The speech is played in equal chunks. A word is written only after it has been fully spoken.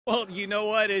Well, you know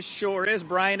what? It sure is,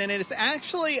 Brian, and it's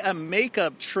actually a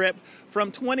makeup trip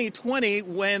from 2020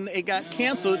 when it got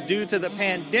canceled due to the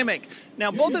pandemic.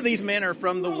 Now, both of these men are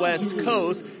from the West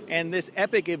Coast, and this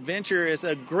epic adventure is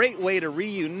a great way to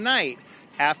reunite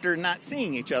after not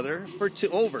seeing each other for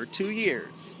over 2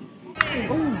 years.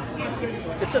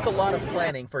 It took a lot of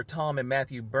planning for Tom and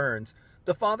Mathew Burns.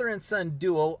 The father and son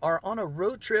duo are on a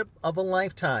road trip of a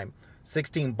lifetime.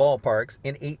 16 ballparks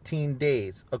in 18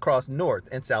 days across North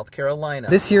and South Carolina.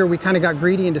 This year we kind of got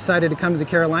greedy and decided to come to the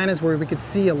Carolinas where we could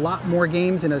see a lot more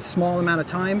games in a small amount of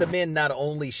time. The men not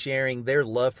only sharing their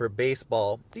love for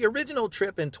baseball, the original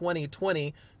trip in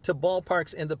 2020 to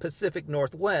ballparks in the Pacific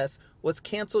Northwest was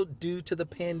canceled due to the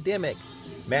pandemic.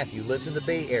 Matthew lives in the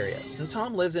Bay Area and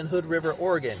Tom lives in Hood River,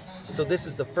 Oregon, so this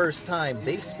is the first time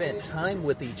they've spent time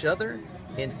with each other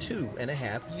in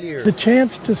 2.5 years. The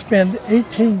chance to spend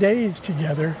 18 days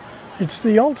together, it's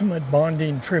the ultimate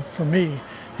bonding trip for me.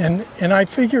 And I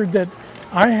figured that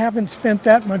I haven't spent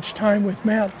that much time with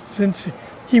Matt since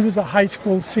he was a high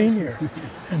school senior.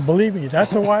 And believe me,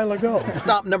 that's a while ago.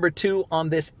 Stop number 2 on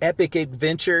this epic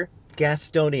adventure,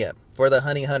 Gastonia, for the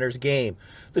Honey Hunters game.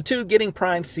 The two getting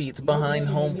prime seats behind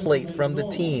home plate from the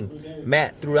team.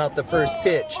 Matt threw out the first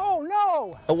pitch.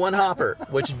 A one-hopper,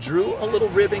 which drew a little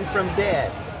ribbing from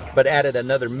Dad, but added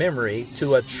another memory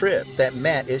to a trip that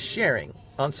Matt is sharing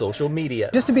on social media.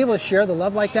 Just to be able to share the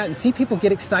love like that and see people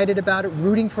get excited about it,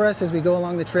 rooting for us as we go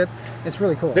along the trip, it's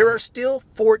really cool. There are still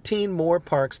 14 more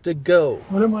parks to go.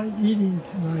 What am I eating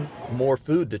tonight? More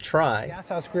food to try. Gas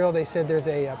House Grill, they said there's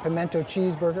a pimento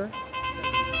cheeseburger.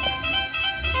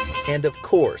 And of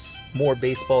course, more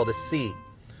baseball to see.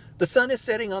 The sun is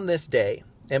setting on this day,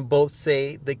 and both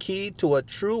say the key to a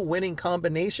true winning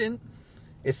combination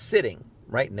is sitting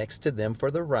right next to them for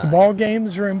the ride. Ball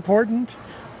games are important.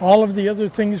 All of the other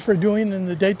things we're doing in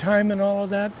the daytime and all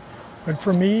of that. But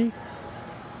for me,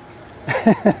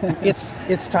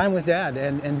 it's time with Dad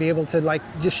and be able to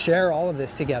just share all of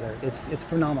this together. It's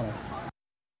phenomenal.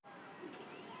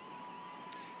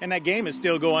 And that game is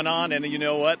still going on, and you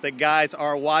know what? The guys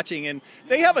are watching, and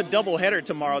they have a doubleheader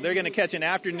tomorrow. They're going to catch an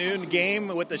afternoon game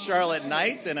with the Charlotte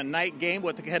Knights and a night game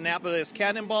with the Kannapolis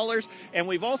Cannonballers, and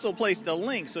we've also placed a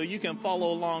link so you can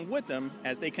follow along with them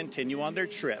as they continue on their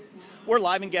trip. We're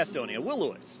live in Gastonia. Will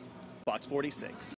Lewis, Fox 46.